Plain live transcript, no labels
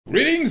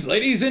Greetings,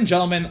 ladies and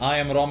gentlemen, I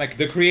am Romek,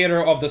 the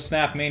creator of the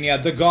Snap Mania,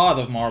 the god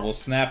of Marvel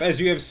Snap,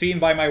 as you have seen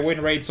by my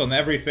win rates on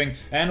everything,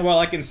 and well,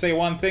 I can say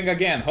one thing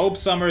again, Hope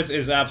Summers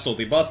is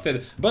absolutely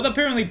busted, but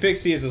apparently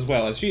Pixie is as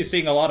well, as she is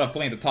seeing a lot of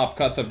playing the top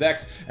cuts of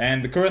decks,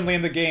 and currently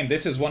in the game,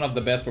 this is one of the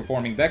best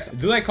performing decks.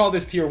 Do I call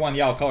this tier 1?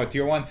 Yeah, I'll call it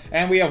tier 1,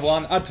 and we have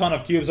won a ton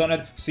of cubes on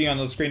it, see on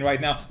the screen right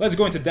now. Let's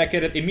go into deck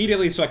edit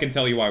immediately so I can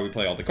tell you why we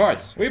play all the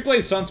cards. We play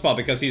Sunspot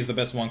because he's the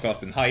best one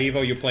cost in High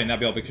Evo, you play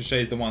Nebula because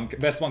she's the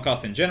best one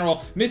cost in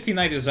general, Misty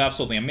Knight is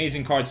absolutely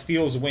amazing card,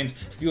 steals wins,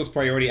 steals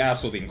priority,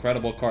 absolutely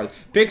incredible card.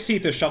 Pixie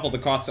to shuffle the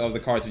costs of the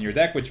cards in your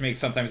deck, which makes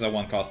sometimes that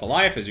one cost a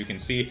life, as you can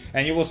see,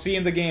 and you will see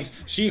in the games,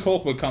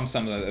 She-Hulk becomes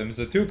sometimes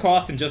a 2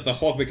 cost, and just the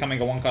Hulk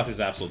becoming a 1 cost is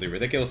absolutely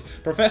ridiculous.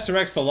 Professor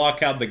X to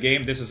lock out the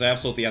game, this is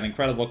absolutely an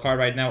incredible card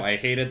right now, I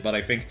hate it, but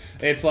I think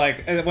it's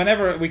like,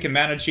 whenever we can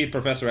manage cheat,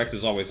 Professor X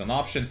is always an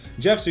option.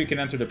 Jeff, so you can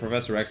enter the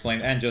Professor X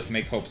lane and just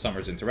make Hope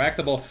Summers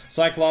interactable.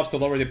 Cyclops to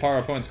lower the power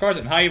of opponent's cards,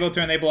 and High Evo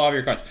to enable all of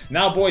your cards.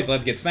 Now boys,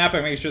 let's get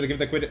snapping, make sure to give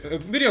the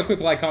video a quick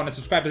like, comment, and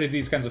subscribe to see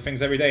these kinds of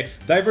things every day.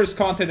 Diverse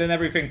content and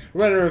everything,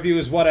 Reddit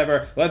reviews,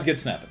 whatever. Let's get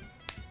snapping.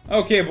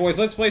 Okay, boys,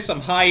 let's play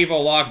some High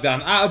Evo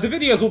Lockdown. The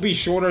videos will be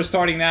shorter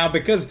starting now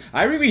because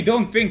I really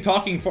don't think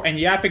talking and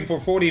yapping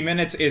for 40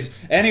 minutes is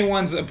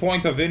anyone's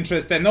point of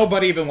interest, and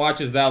nobody even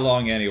watches that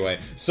long anyway.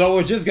 So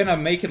we're just gonna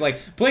make it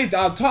like, play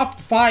the top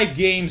 5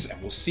 games,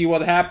 and we'll see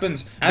what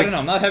happens. I don't know,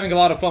 I'm not having a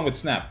lot of fun with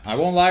Snap. I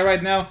won't lie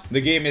right now,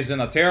 the game is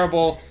in a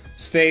terrible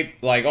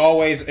state, like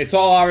always. It's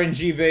all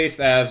RNG based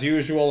as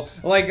usual.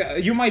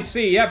 Like, you might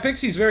see, yeah,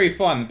 Pixie's very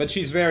fun, but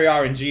she's very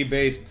RNG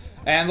based.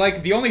 And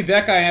like, the only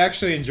deck I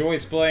actually enjoy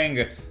is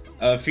playing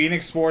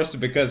Phoenix Force,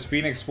 because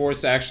Phoenix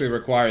Force actually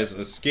requires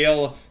a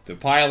skill to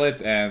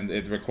pilot, and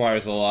it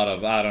requires a lot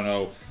of, I don't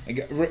know,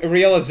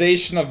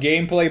 realization of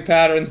gameplay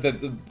patterns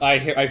that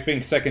I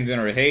think Second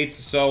Dinner hates.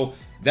 So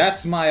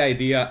that's my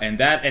idea, and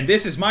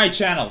this is my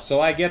channel,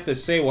 so I get to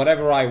say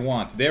whatever I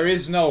want. There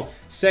is no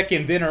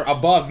Second Dinner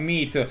above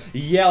me to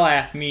yell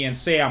at me and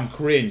say I'm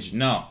cringe.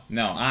 No,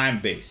 I'm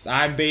based.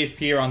 I'm based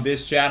here on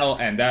this channel,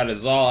 and that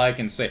is all I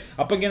can say.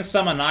 Up against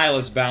some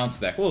Annihilus bounce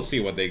deck. We'll see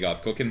what they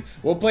got cooking.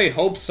 We'll play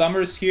Hope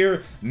Summers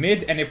here,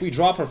 mid, and if we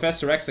draw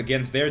Professor X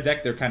against their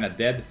deck, they're kind of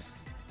dead.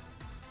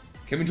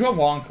 Can we draw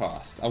 1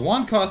 cost? A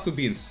 1 cost would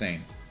be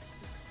insane.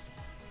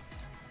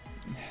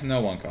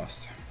 No 1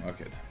 cost.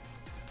 Okay.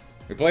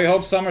 We play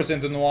Hope Summers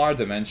into Noir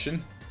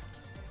Dimension.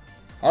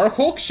 Our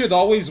Hulk should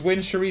always win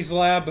Shuri's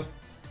Lab.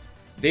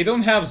 They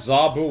don't have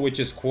Zabu, which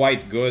is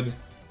quite good.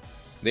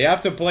 They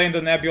have to play in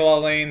the Nebula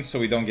lane, so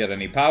we don't get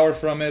any power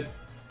from it.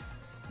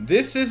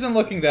 This isn't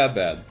looking that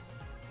bad.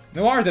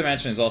 Noir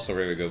Dimension is also a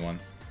really good one.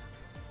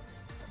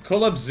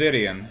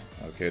 Collapsidian.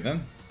 Okay,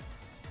 then.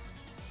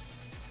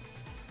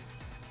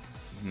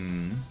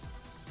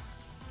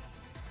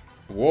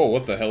 Whoa,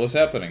 what the hell is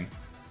happening?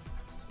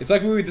 It's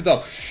like we did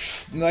up.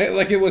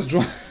 Like it was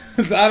drawn.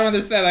 I don't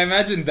understand. I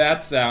imagine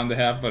that sound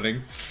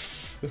happening.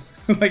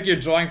 Like you're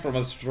drawing from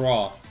a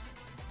straw.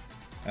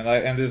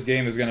 And this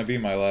game is gonna be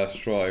my last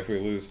straw if we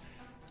lose.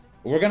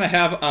 We're gonna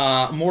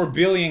have more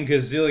billion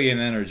gazillion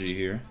energy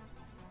here.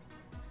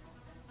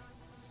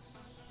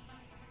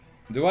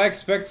 Do I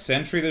expect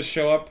Sentry to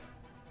show up?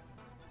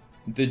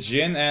 The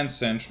Jin and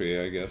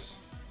Sentry, I guess.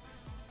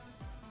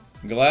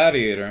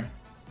 Gladiator.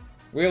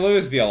 We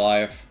lose the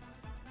alioth.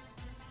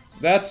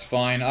 That's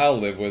fine, I'll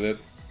live with it.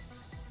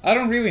 I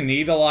don't really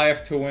need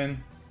alioth to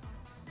win.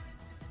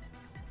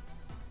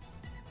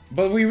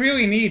 But we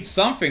really need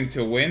something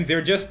to win.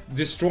 They're just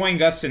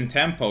destroying us in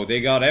tempo.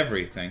 They got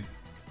everything.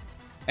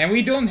 And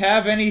we don't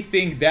have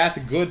anything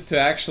that good to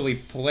actually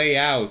play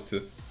out.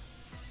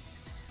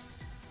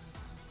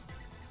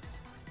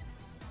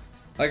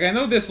 Like, I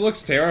know this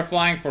looks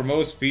terrifying for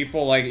most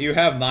people. Like, you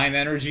have 9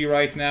 energy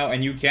right now,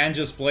 and you can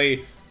just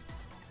play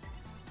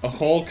a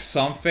Hulk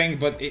something,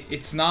 but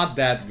it's not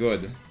that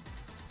good.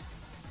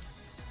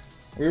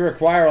 We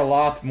require a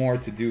lot more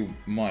to do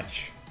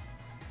much.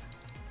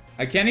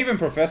 I can't even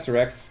Professor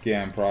X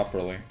scam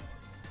properly.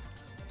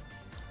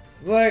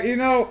 Like, you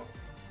know,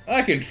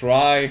 I can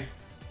try.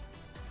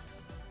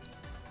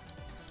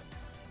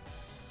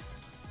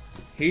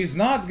 He's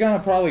not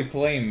gonna probably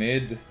play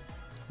mid,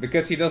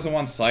 because he doesn't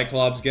want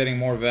Cyclops getting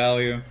more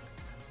value.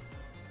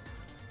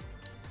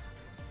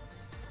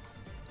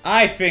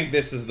 I think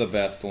this is the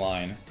best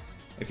line.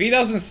 If he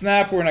doesn't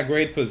snap, we're in a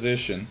great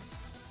position.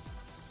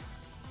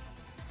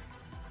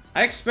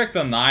 I expect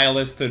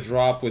Annihilus to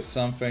drop with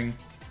something.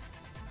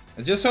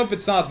 I just hope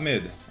it's not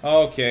mid.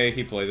 Okay,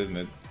 he played it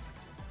mid.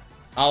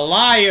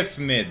 Alioth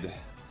mid.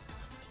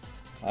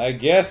 I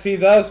guess he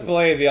does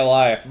play the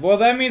Alioth. Well,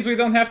 that means we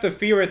don't have to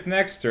fear it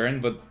next turn,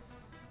 but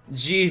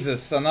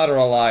Jesus, another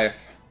Alioth.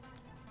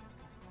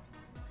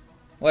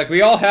 Like,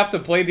 we all have to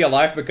play the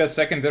Alioth because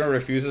Second Dinner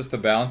refuses to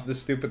bounce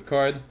this stupid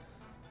card.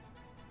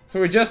 So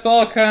we're just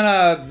all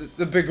kinda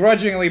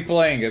begrudgingly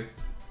playing it.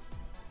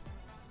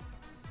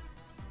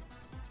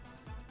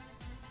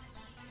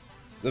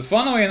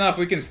 Funnily enough,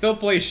 we can still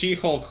play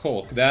She-Hulk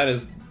Hulk. That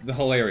is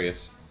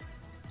hilarious.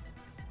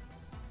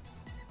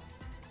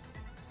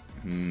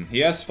 He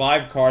has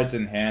 5 cards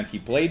in hand. He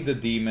played the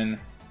demon.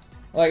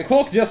 Like,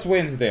 Hulk just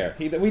wins there.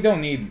 We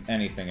don't need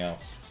anything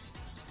else.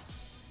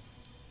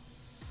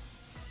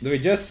 Do we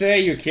just say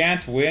you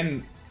can't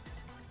win?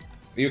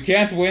 You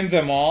can't win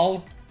them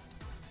all?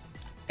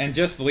 And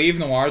just leave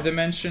Noir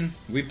Dimension?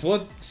 We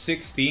put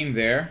 16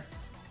 there.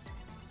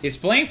 Is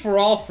playing for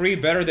all 3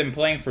 better than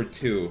playing for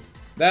 2?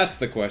 That's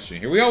the question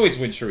here. We always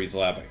win Shuri's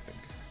Lab, I think.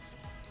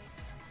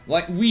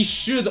 Like, we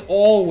should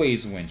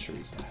always win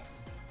Shuri's Lab.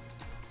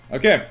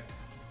 Okay.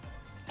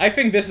 I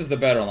think this is the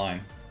better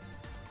line.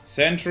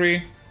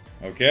 Sentry.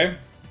 Okay.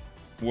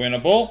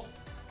 Winnable.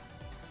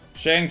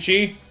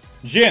 Shang-Chi.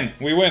 Jin.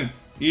 We win.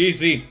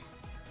 Easy.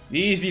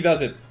 Easy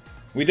does it.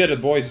 We did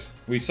it, boys.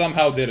 We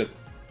somehow did it.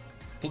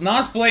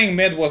 Not playing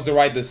mid was the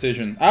right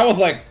decision. I was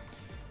like,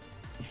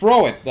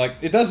 throw it. Like,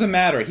 it doesn't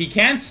matter. He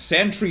can't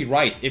sentry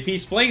right. If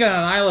he's playing an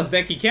Annihilus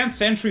deck, he can't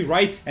sentry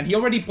right, and he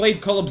already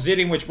played Call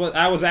Obsidian, which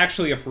I was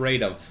actually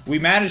afraid of. We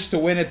managed to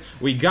win it.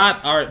 We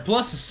got our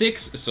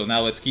 +6, so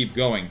now let's keep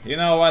going. You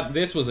know what?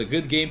 This was a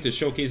good game to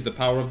showcase the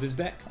power of this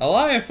deck.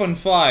 Alioth on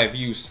 5,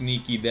 you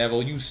sneaky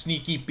devil, you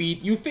sneaky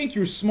Pete. You think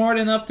you're smart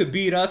enough to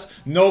beat us?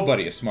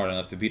 Nobody is smart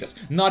enough to beat us.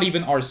 Not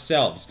even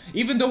ourselves.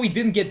 Even though we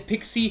didn't get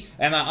Pixie,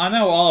 and I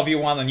know all of you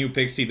want a new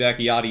Pixie deck,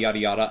 yada yada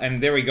yada,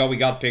 and there we go, we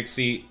got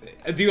Pixie.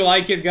 Do you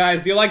like it,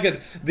 guys? Do you like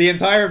that the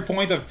entire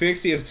point of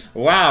Pixie is,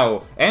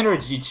 wow,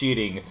 energy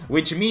cheating,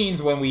 which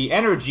means when we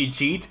energy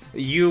cheat,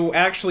 you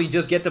actually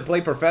just get to play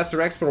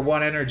Professor X for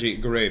 1 energy.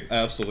 Great,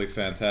 absolutely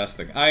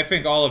fantastic. I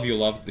think all of you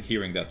loved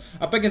hearing that.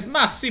 Up against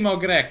Massimo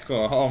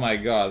Greco, oh my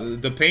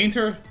god. The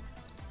painter?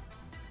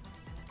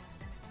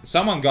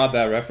 Someone got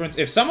that reference?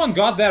 If someone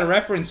got that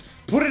reference,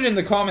 put it in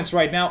the comments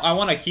right now. I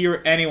want to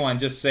hear anyone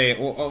just say,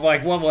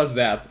 like, what was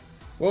that?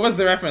 What was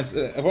the reference?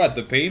 What,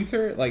 the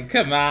painter? Like,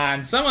 come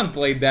on, someone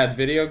played that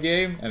video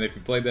game. And if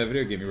you played that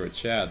video game, you were a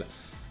Chad.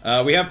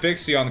 We have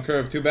Pixie on the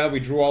curve. Too bad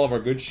we drew all of our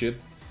good shit.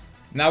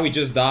 Now we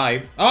just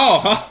die.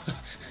 Oh!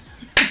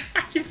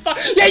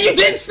 Yeah, you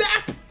did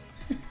snap!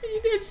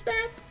 You did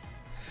snap!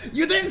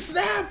 You didn't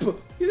snap!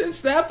 You didn't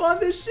snap on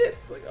this shit!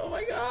 Like, oh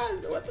my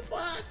god, what the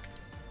fuck?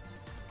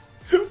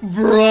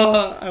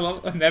 Bruh! I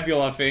love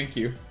Nebula, thank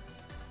you.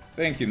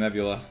 Thank you,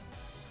 Nebula.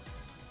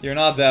 You're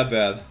not that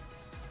bad.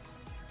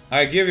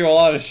 I give you a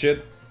lot of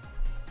shit,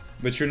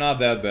 but you're not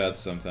that bad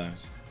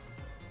sometimes.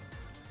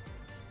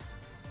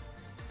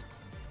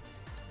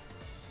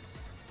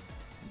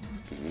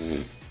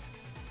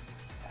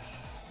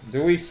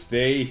 Do we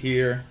stay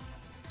here?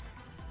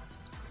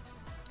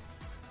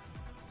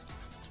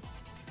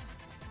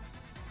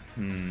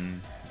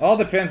 All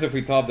depends if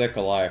we top deck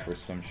Alioth or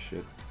some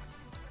shit.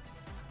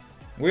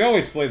 We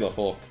always play the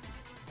Hulk.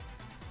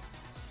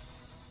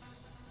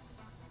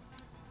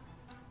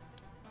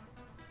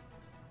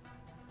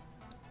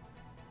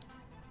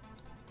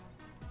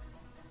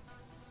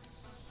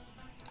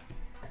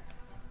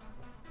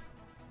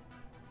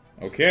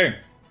 Okay.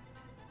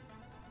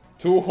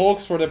 2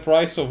 Hulks for the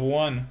price of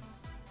 1.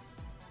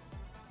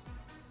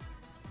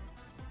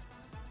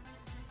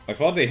 I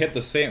thought they hit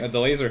the same, the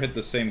laser hit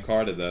the same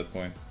card at that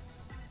point.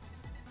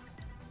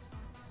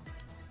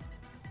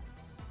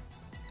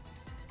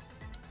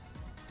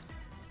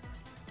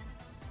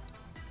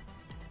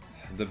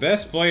 The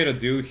best play to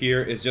do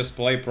here is just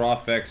play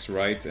Prof X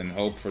right and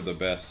hope for the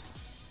best.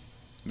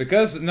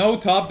 Because no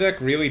top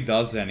deck really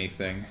does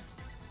anything.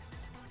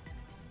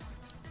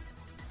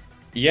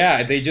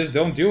 Yeah, they just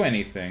don't do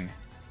anything.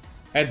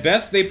 At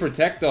best, they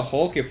protect the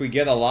Hulk if we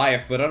get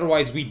Alioth, but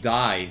otherwise we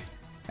die.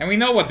 And we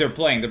know what they're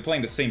playing. They're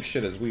playing the same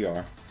shit as we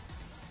are.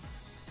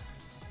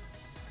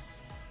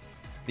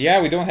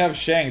 Yeah, we don't have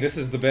Shang. This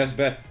is the best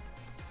bet.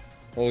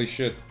 Holy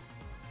shit.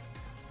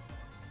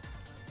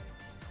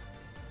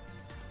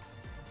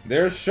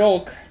 There's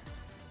Shulk.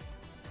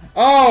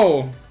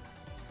 Oh!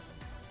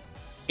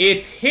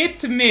 It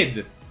hit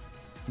mid.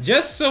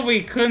 Just so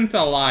we couldn't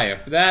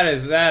Alioth. That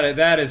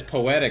is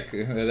poetic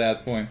at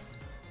that point.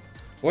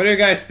 What do you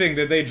guys think?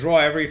 Did they draw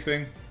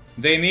everything?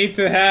 They need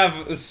to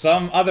have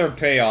some other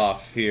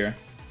payoff here.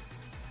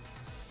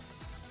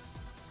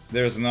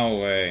 There's no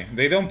way.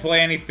 They don't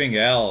play anything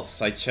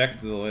else. I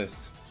checked the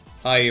list.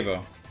 Hi,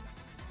 Evo.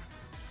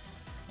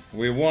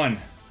 We won.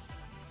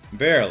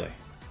 Barely.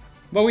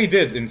 But we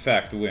did, in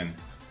fact, win.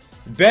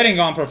 Betting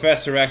on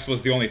Professor X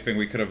was the only thing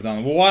we could have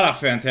done. What a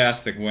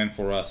fantastic win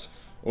for us.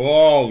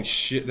 Oh,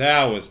 shit.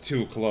 That was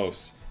too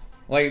close.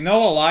 Like,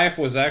 no Alioth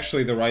was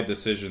actually the right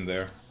decision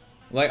there.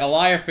 Like,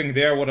 Aliothing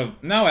there would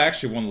have... No,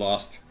 actually, one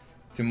lost.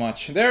 Too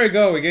much. There we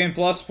go, we gained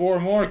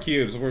 +4 more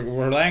cubes.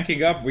 We're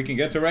ranking up. We can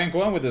get to rank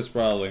 1 with this,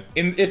 probably.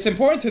 It's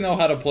important to know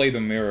how to play the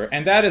mirror.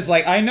 And that is,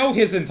 like, I know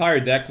his entire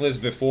deck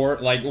list before.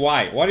 Like,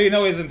 why? Why do you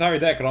know his entire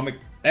deck, Romic?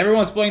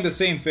 Everyone's playing the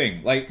same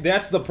thing. Like,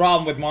 that's the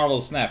problem with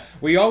Marvel Snap.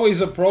 We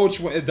always approach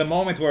the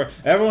moment where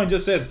everyone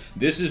just says,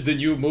 this is the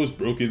new most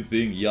broken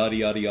thing, yada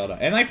yada yada.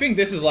 And I think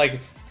this is like...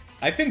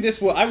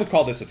 I would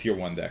call this a tier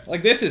 1 deck.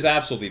 Like, this is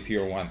absolutely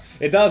tier 1.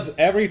 It does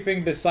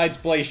everything besides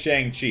play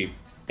Shang-Chi.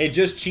 It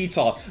just cheats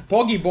all.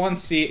 Poggy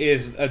Bonsi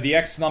is the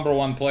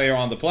ex-#1 player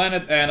on the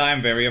planet, and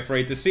I'm very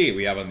afraid to see.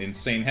 We have an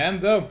insane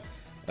hand, though.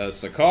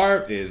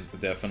 Sakar is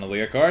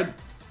definitely a card.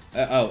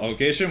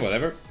 Location,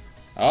 whatever.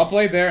 I'll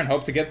play there and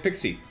hope to get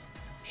Pixie.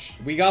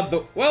 We got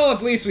the... Well,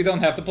 at least we don't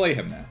have to play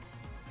him now.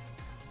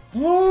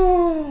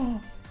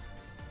 Oh!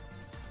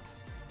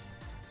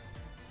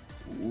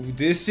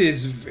 This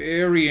is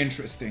very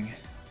interesting.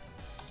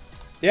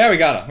 Yeah, we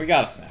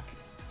gotta snap.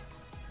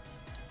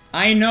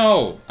 I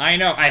know,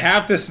 I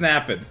have to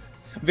snap it.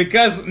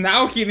 Because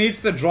now he needs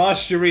to draw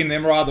Shuri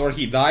Nimrod or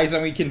he dies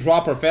and we can draw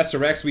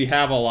Professor X, we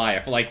have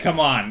Alioth. Like, come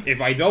on,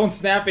 if I don't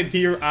snap it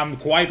here, I'm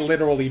quite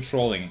literally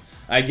trolling.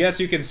 I guess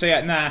you can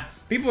say, nah,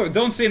 people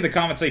don't say in the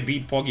comments I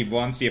beat Poggy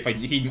Bonsi if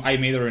I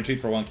made a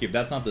retreat for 1 cube.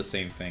 That's not the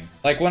same thing.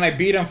 Like when I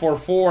beat him for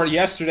 4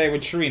 yesterday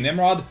with Shuri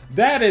Nimrod,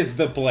 that is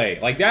the play.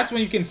 Like that's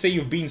when you can say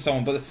you've beaten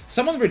someone, but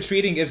someone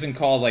retreating isn't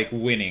called like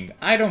winning.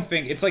 I don't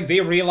think, it's like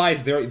they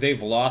realized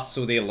they've lost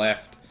so they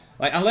left.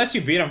 Like unless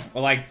you beat them,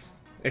 like,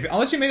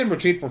 unless you made him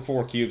retreat for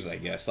 4 cubes, I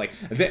guess. Like,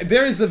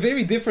 there is a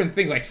very different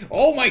thing. Like,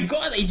 oh my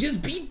god, I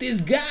just beat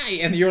this guy!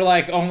 And you're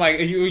like, oh my,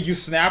 you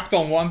snapped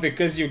on one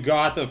because you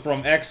got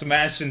from X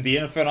Mansion the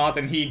Infinite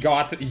and he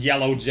got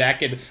Yellow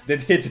Jacket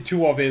that hit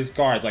 2 of his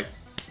cards. Like,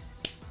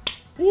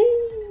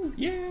 woo,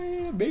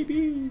 yeah,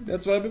 baby.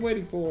 That's what I've been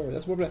waiting for.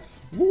 That's what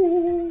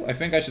woo. I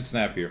think I should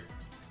snap here.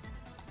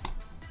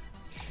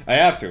 I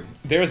have to.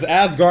 There's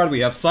Asgard,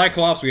 we have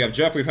Cyclops, we have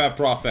Jeff, we have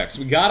Prof X.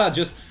 We gotta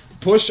just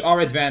push our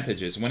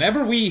advantages.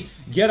 Whenever we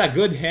get a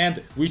good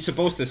hand, we're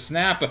supposed to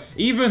snap,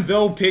 even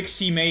though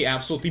Pixie may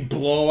absolutely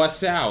blow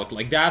us out.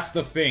 Like, that's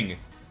the thing.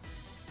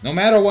 No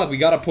matter what, we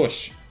gotta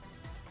push.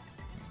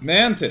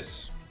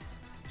 Mantis.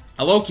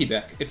 A Loki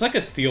deck. It's like a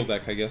steel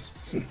deck, I guess.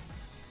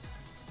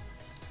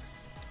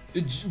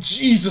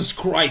 Jesus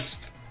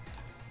Christ.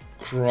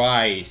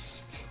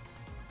 Christ.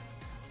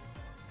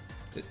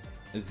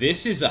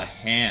 This is a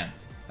hand.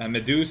 A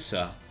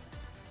Medusa.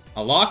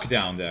 A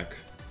lockdown deck.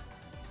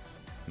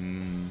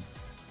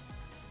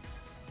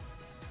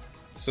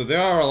 So they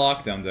are a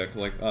lockdown deck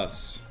like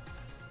us,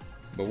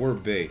 but we're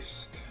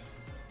based,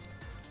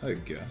 I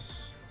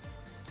guess.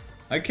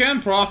 I can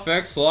Prof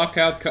X lock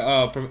out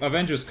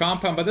Avengers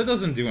Compound, but that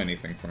doesn't do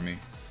anything for me.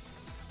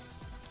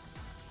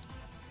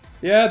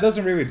 Yeah, it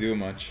doesn't really do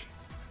much.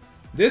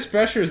 This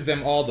pressures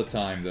them all the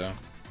time, though.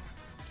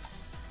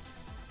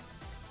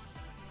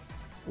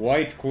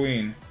 White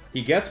Queen.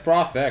 He gets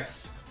Prof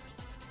X.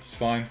 It's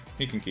fine.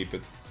 He can keep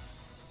it.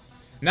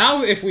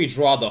 Now, if we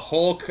draw the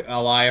Hulk,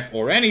 Alioth,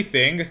 or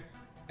anything,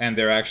 and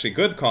they're actually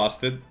good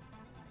costed,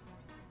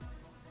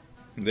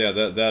 yeah,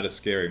 that is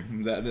scary.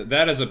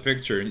 That is a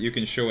picture you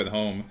can show at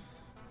home.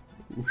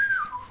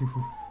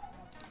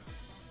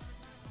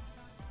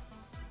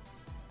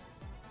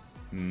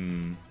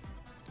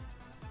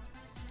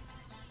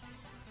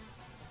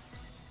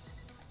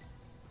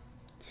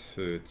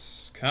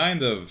 It's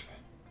kind of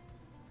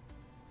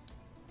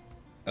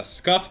a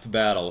scuffed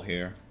battle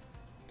here,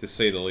 to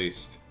say the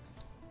least.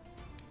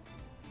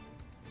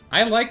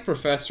 I like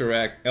Professor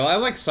X. I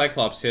like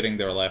Cyclops hitting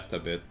their left a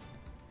bit.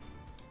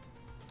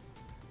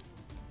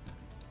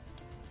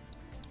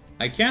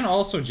 I can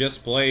also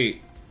just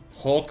play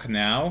Hulk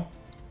now.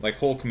 Like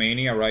Hulk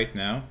Mania right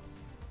now.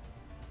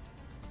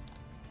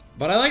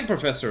 But I like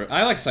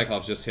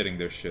Cyclops just hitting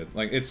their shit.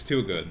 Like, it's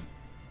too good.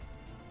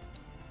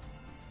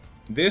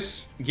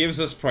 This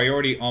gives us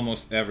priority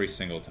almost every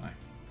single time.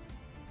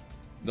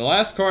 The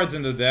last cards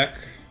in the deck...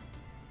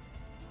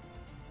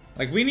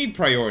 Like, we need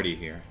priority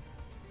here.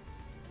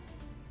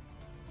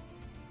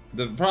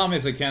 The problem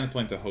is I can't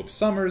play into Hope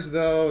Summers,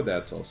 though.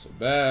 That's also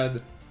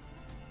bad.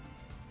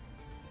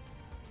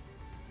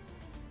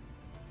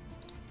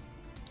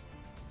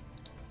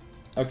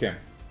 Okay.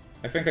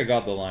 I think I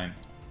got the line.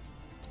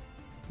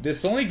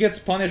 This only gets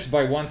punished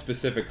by one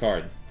specific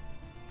card.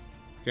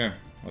 Okay,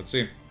 let's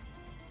see.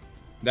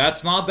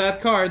 That's not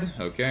that card.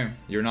 Okay,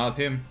 you're not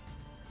him.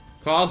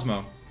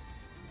 Cosmo.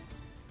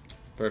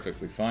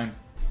 Perfectly fine.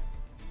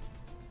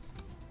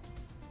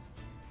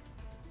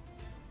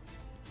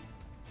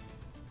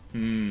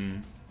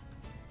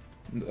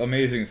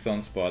 Amazing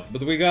Sunspot,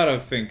 but we gotta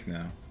think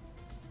now.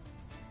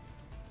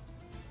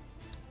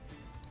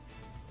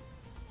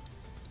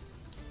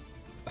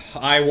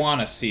 I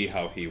wanna see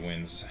how he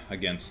wins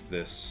against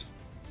this.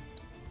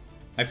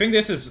 I think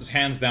this is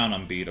hands down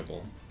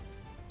unbeatable.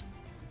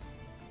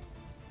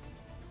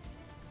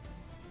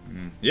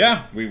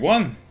 Yeah, we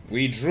won.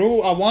 We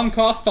drew a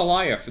 1-cost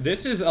Alioth.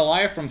 This is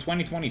Alioth from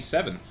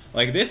 2027.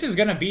 Like, this is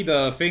gonna be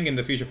the thing in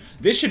the future.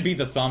 This should be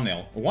the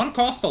thumbnail.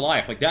 1-cost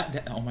Alioth. Like,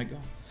 that... Oh my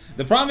god.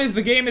 The problem is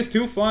the game is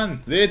too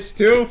fun. It's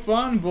too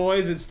fun,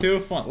 boys. It's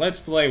too fun. Let's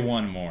play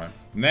one more.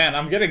 Man,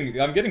 I'm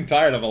getting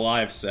tired of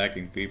alive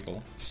sacking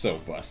people. It's so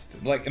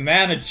busted. Like,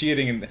 mana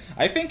cheating,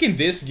 I think in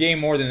this game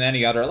more than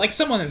any other, like,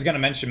 someone is gonna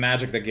mention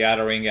Magic the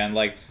Gathering, and,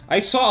 like,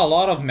 I saw a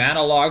lot of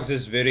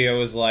Manalogs'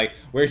 videos, like,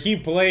 where he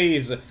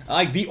plays,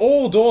 like, the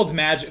old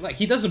Magic, like,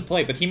 he doesn't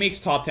play, but he makes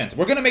top 10s.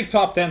 We're gonna make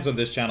top 10s on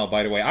this channel,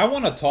 by the way. I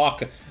wanna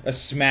talk a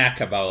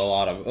smack about a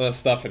lot of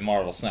stuff in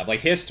Marvel Snap, like,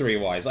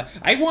 history-wise. Like,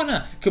 I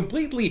wanna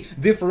completely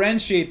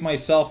differentiate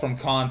myself from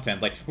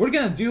content. Like, we're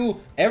gonna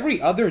do,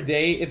 every other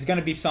day, it's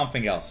gonna be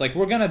something else. Like,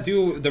 we're gonna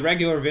do the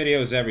regular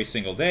videos every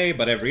single day,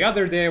 but every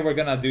other day we're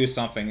gonna do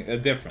something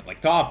different,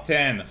 like top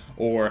 10,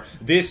 or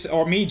this,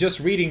 or me just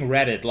reading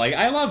Reddit. Like,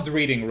 I loved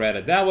reading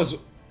Reddit. That was...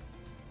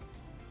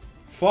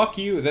 Fuck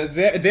you.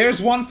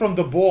 There's one from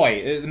the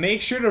boy.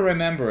 Make sure to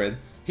remember it.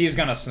 He's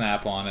gonna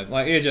snap on it.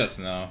 Like, you just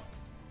know.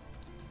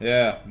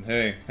 Yeah,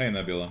 hey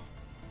Nebula.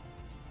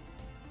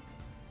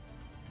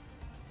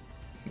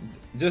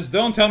 Just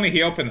don't tell me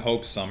he opened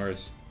Hope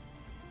Summers.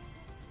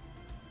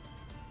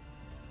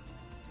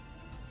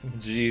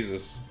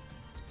 Jesus.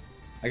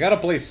 I gotta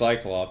play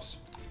Cyclops.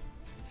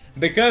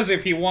 Because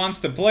if he wants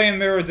to play in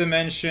Mirror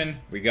Dimension,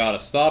 we gotta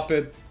stop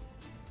it.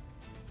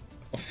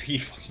 Oh, he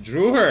fucking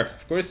drew her!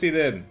 Of course he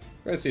did.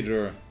 Of course he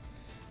drew her.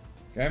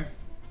 Okay.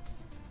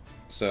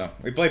 So,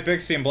 we play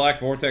Pixie and Black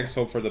Vortex,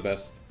 hope for the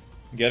best.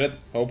 Get it?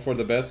 Hope for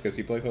the best, because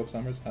he played Hope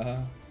Summers?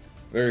 Haha.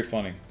 Very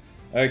funny.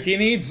 He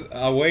needs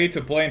a way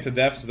to play into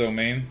Death's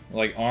domain,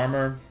 like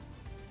armor.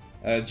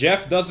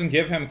 Jeff doesn't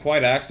give him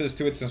quite access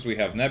to it since we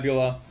have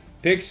Nebula.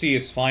 Pixie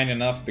is fine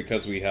enough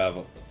because we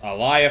have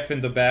alioth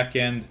in the back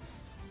end.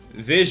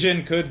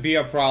 Vision could be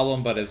a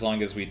problem, but as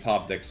long as we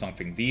top deck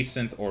something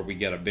decent, or we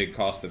get a big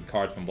costed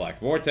card from Black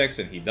Vortex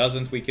and he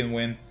doesn't, we can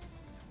win.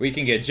 We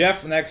can get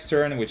Jeff next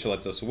turn, which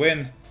lets us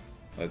win.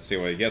 Let's see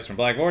what he gets from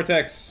Black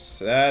Vortex.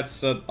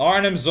 That's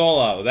Arnim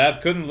Zola.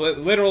 That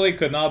literally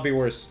could not be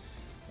worse.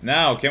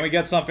 Now, can we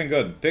get something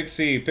good?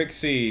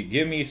 Pixie,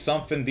 give me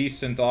something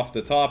decent off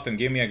the top and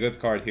give me a good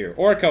card here.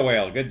 Orca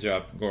Whale, good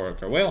job,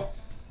 Orca Whale.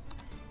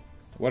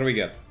 What do we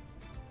get?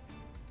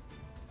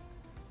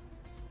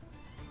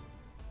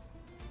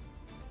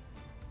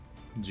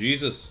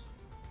 Jesus.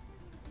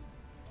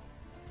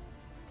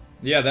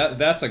 Yeah,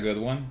 that's a good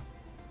one.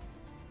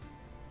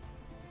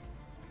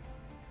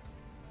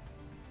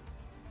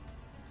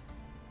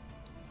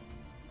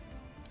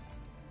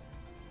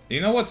 You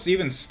know what's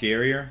even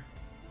scarier?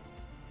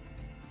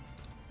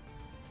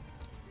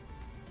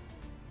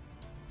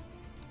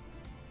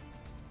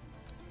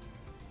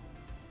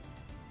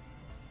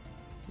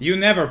 You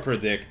never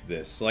predict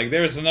this. Like,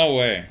 there's no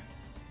way.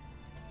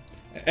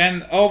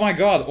 And, oh my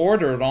god,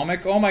 order,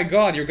 Romic. Oh my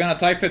god, you're gonna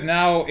type it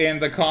now in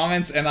the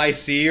comments and I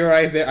see you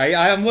right there.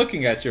 I am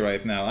looking at you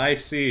right now. I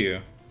see you.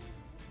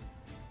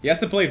 He has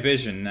to play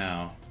Vision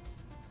now.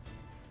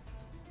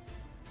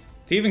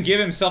 To even give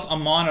himself a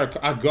monarch,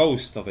 a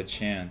ghost of a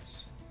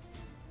chance.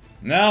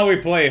 Now we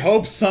play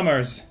Hope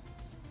Summers.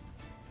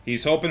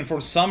 He's hoping for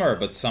summer,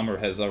 but summer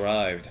has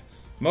arrived.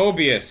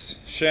 Mobius,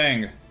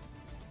 Shang.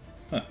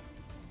 Huh.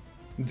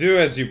 Do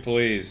as you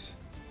please.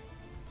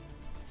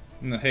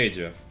 Hey,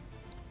 Jeff.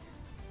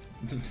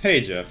 Hey,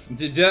 Jeff.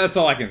 That's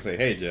all I can say.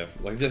 Hey, Jeff.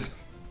 Like, just...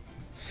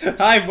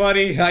 Hi,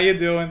 buddy. How you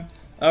doing?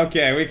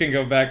 Okay, we can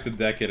go back to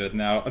decking it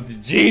now.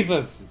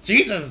 Jesus!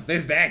 Jesus,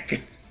 this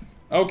deck!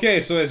 Okay,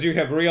 so as you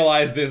have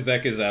realized, this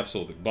deck is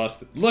absolutely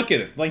busted. Look at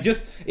it. Like,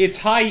 just, it's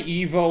high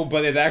Evo,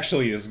 but it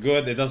actually is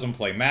good. It doesn't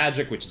play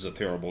Magic, which is a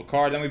terrible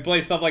card. And we play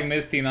stuff like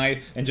Misty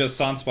Knight and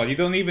just Sunspot. You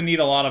don't even need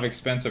a lot of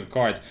expensive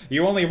cards.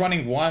 You're only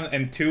running 1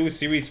 and 2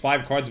 Series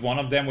 5 cards, one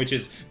of them, which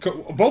is...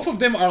 Both of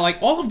them are like,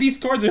 all of these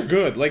cards are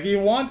good. Like, you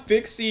want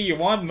Pixie, you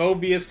want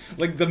Mobius.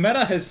 Like, the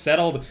meta has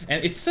settled,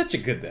 and it's such a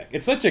good deck.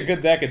 It's such a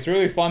good deck. It's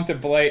really fun to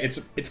play.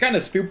 It's kind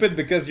of stupid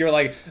because you're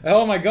like,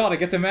 oh my god, I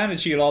get to mana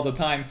cheat all the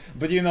time.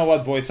 But you know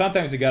what, boys?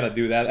 Sometimes you gotta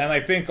do that, and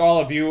I think all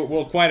of you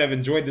will quite have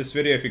enjoyed this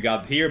video if you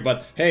got here,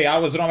 but hey, I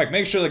was Romic.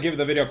 Make sure to give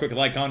the video a quick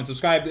like, comment, and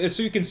subscribe,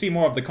 so you can see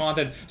more of the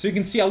content, so you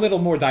can see a little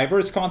more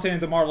diverse content in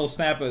the Marvel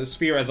Snap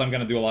sphere, as I'm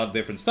gonna do a lot of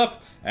different stuff,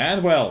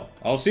 and well,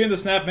 I'll see you in the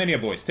Snap Mania,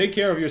 boys. Take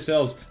care of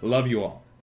yourselves. Love you all.